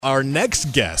Our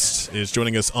next guest is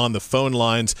joining us on the phone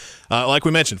lines. Like we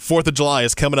mentioned, 4th of July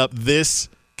is coming up this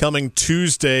coming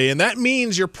Tuesday, and that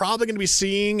means you're probably going to be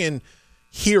seeing and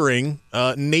hearing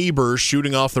neighbors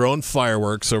shooting off their own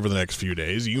fireworks over the next few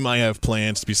days. You might have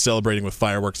plans to be celebrating with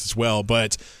fireworks as well,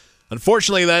 but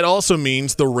unfortunately that also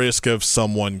means the risk of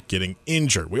someone getting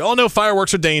injured. We all know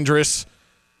fireworks are dangerous,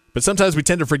 but sometimes we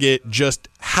tend to forget just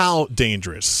how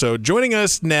dangerous. So joining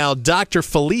us now, Dr.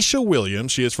 Felicia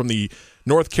Williams. She is from the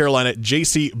North Carolina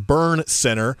Jaycee Burn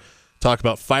Center. Talk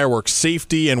about fireworks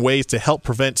safety and ways to help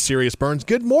prevent serious burns.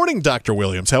 Good morning, Dr.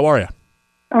 Williams. How are you?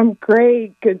 I'm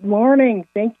great. Good morning.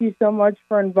 Thank you so much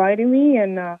for inviting me,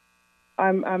 and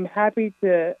I'm happy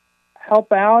to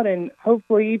help out and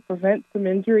hopefully prevent some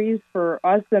injuries for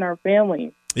us and our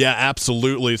families. Yeah,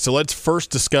 absolutely. So let's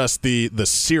first discuss the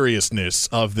seriousness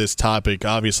of this topic.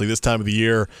 Obviously, this time of the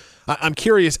year, I'm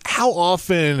curious, how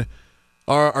often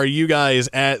are you guys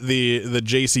at the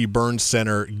Jaycee Burn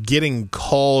Center getting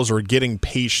calls or getting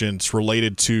patients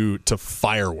related to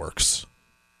fireworks?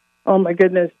 Oh, my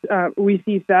goodness. We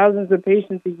see thousands of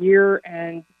patients a year,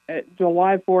 and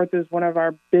July 4th is one of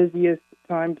our busiest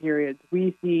time periods.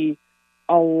 We see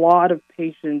a lot of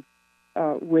patients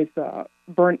with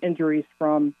burn injuries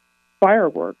from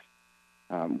fireworks.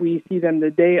 We see them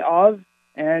the day of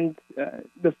and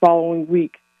the following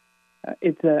week.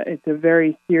 It's a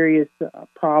very serious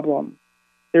problem.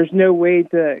 There's no way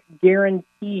to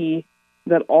guarantee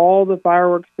that all the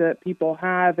fireworks that people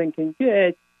have and can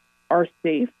get are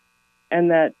safe, and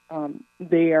that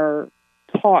they are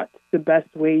taught the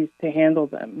best ways to handle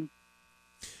them.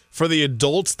 For the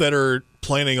adults that are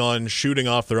planning on shooting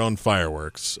off their own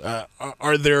fireworks,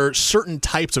 are there certain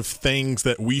types of things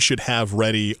that we should have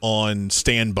ready on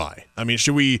standby? I mean,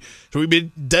 should we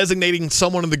be designating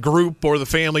someone in the group or the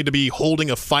family to be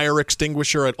holding a fire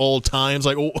extinguisher at all times?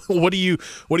 Like, what do you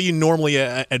normally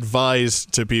advise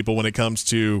to people when it comes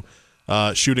to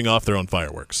shooting off their own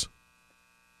fireworks?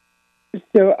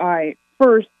 So I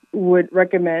first would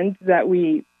recommend that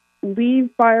we leave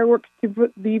fireworks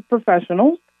to the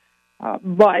professionals.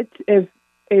 But if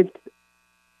it's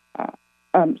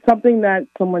something that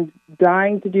someone's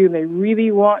dying to do, they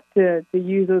really want to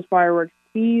use those fireworks,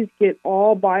 please get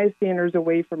all bystanders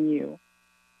away from you.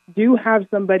 Do have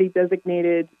somebody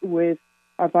designated with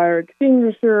a fire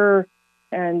extinguisher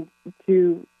and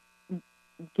to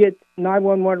get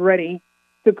 911 ready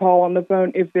to call on the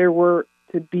phone if there were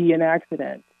to be an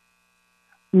accident.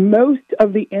 Most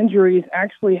of the injuries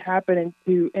actually happen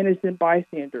to innocent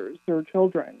bystanders or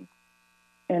children.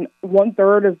 And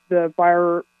 1/3 of the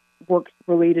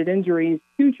fireworks-related injuries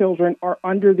to children are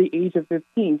under the age of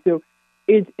 15. So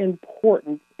it's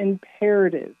important,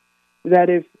 imperative, that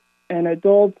if an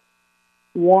adult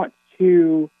wants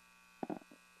to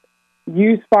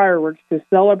use fireworks to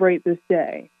celebrate this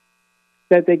day,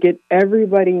 that they get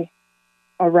everybody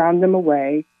around them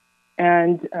away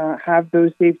and have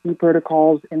those safety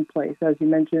protocols in place. As you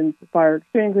mentioned, the fire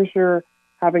extinguisher,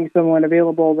 having someone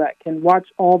available that can watch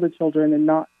all the children and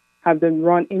not have them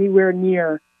run anywhere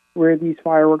near where these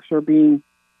fireworks are being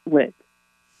lit.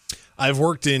 I've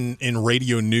worked in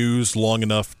radio news long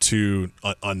enough to,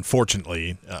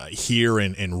 unfortunately, hear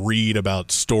and read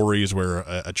about stories where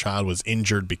a child was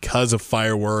injured because of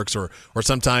fireworks, or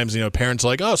sometimes, parents are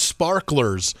like, oh,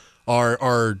 sparklers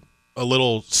are a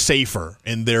little safer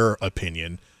in their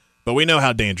opinion, but we know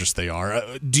how dangerous they are.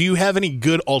 Do you have any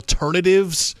good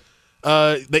alternatives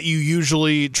that you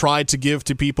usually try to give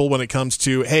to people when it comes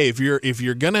to, hey, if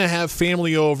you're gonna have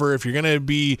family over, if you're gonna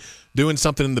be doing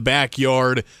something in the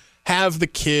backyard, have the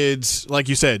kids, like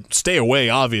you said, stay away,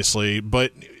 obviously,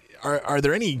 but are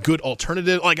there any good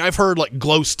alternatives? Like, I've heard like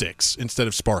glow sticks instead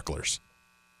of sparklers.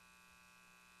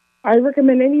 I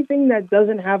recommend anything that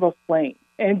doesn't have a flame,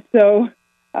 and so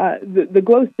the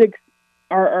glow sticks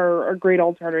are a great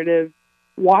alternative.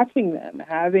 Watching them,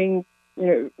 having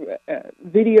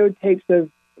videotapes of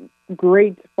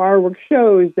great fireworks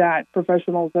shows that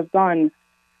professionals have done.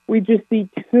 We just see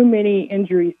too many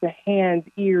injuries to hands,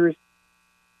 ears,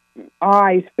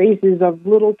 eyes, faces of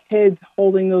little kids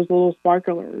holding those little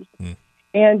sparklers,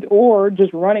 and or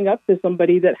just running up to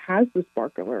somebody that has the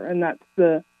sparkler, and that's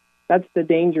the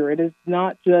danger. It is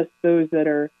not just those that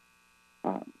are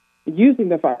using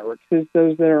the fireworks; it's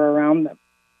those that are around them.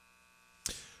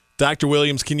 Dr.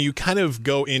 Williams, can you kind of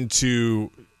go into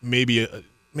maybe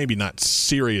not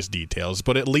serious details,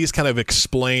 but at least kind of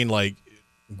explain like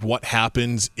what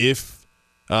happens if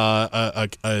a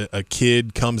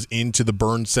kid comes into the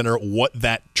burn center, what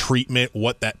that treatment,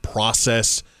 what that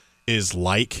process is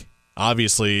like?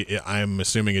 Obviously, I'm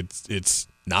assuming it's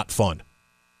not fun.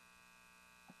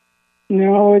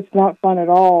 No, it's not fun at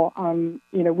all.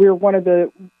 We're one of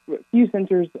the few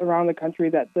centers around the country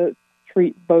that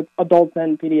treat both adults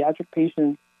and pediatric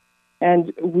patients,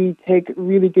 and we take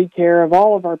really good care of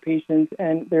all of our patients.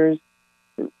 And there's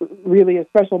really a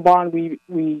special bond we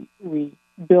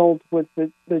build with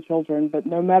the children. But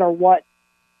no matter what,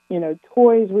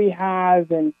 toys we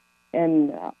have and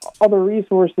other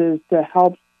resources to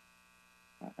help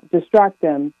distract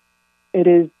them, it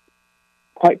is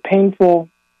quite painful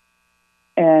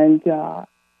and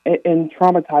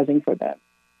traumatizing for them.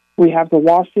 We have to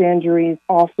wash the injuries,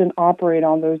 often operate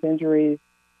on those injuries,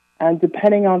 and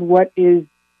depending on what is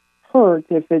hurt,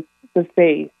 if it's the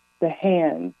face, the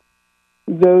hands,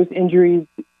 those injuries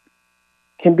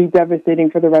can be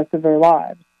devastating for the rest of their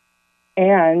lives.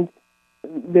 And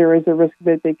there is a risk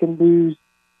that they can lose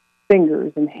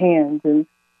fingers and hands, and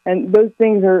those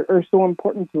things are so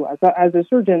important to us. As a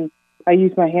surgeon, I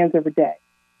use my hands every day.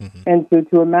 Mm-hmm. And so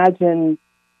to imagine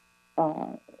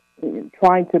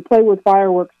trying to play with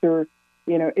fireworks, or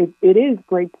it is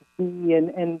great to see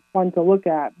and fun to look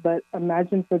at, but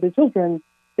imagine for the children,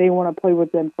 they want to play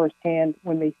with them firsthand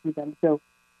when they see them. So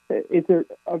it's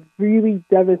a really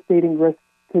devastating risk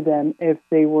to them if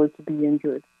they were to be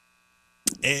injured.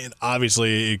 And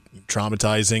obviously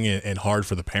traumatizing and hard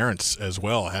for the parents as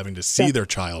well, having to see their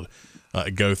child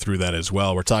go through that as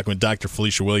well. We're talking with Dr.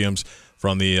 Felicia Williams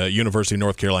from the University of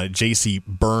North Carolina Jaycee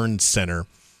Burn Center,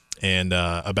 and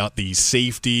about the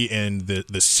safety and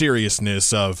the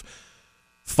seriousness of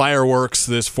fireworks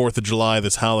this 4th of July,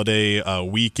 this holiday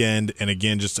weekend. And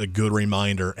again, just a good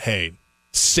reminder, hey,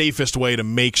 safest way to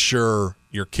make sure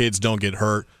your kids don't get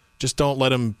hurt, just don't let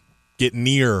them get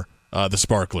near the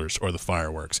sparklers or the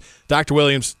fireworks. Dr.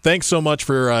 Williams, thanks so much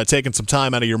for taking some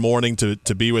time out of your morning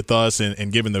to be with us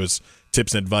and giving those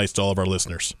tips and advice to all of our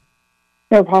listeners.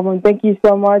 No problem. Thank you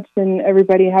so much, and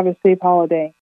everybody have a safe holiday.